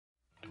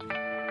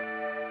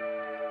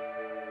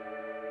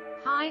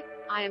Hi,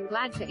 I am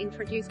glad to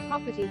introduce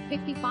property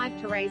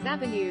 55 Therese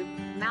Avenue,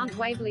 Mount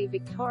Waverley,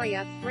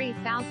 Victoria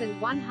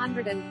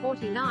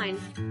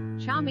 3149.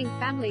 Charming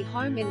family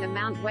home in the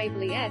Mount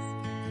Waverley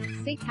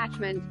S.C.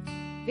 catchment.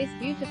 This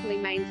beautifully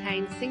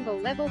maintained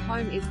single-level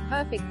home is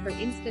perfect for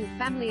instant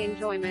family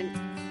enjoyment.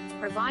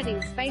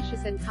 Providing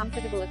spacious and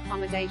comfortable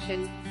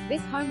accommodation,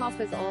 this home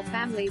offers all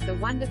families a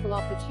wonderful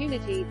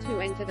opportunity to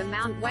enter the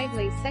Mount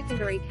Waverley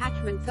secondary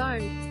catchment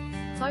zone.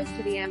 Close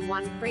to the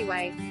M1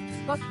 freeway,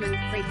 Scotchman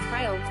Creek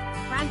Trail,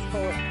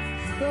 transport,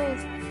 schools,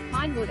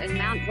 Pinewood and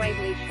Mount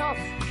Waverley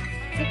shops,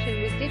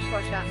 kitchen with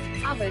dishwasher,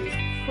 oven,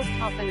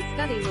 cooktop and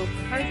study nook,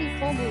 cozy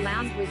formal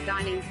lounge with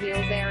dining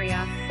meals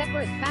area,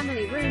 separate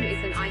family room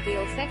is an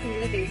ideal second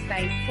living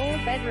space. 4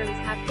 bedrooms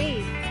have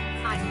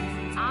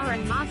B.I.R.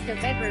 and master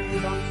bedroom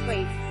with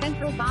ensuite,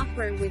 central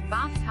bathroom with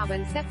bathtub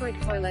and separate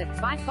toilet.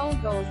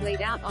 Bifold doors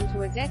lead out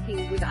onto a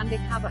decking with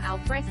undercover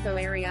alfresco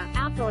area.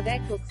 Outdoor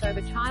deck looks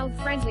over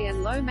child-friendly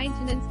and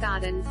low-maintenance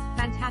gardens.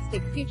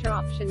 Fantastic future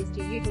options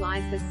to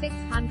utilize the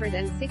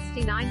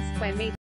 669 square meter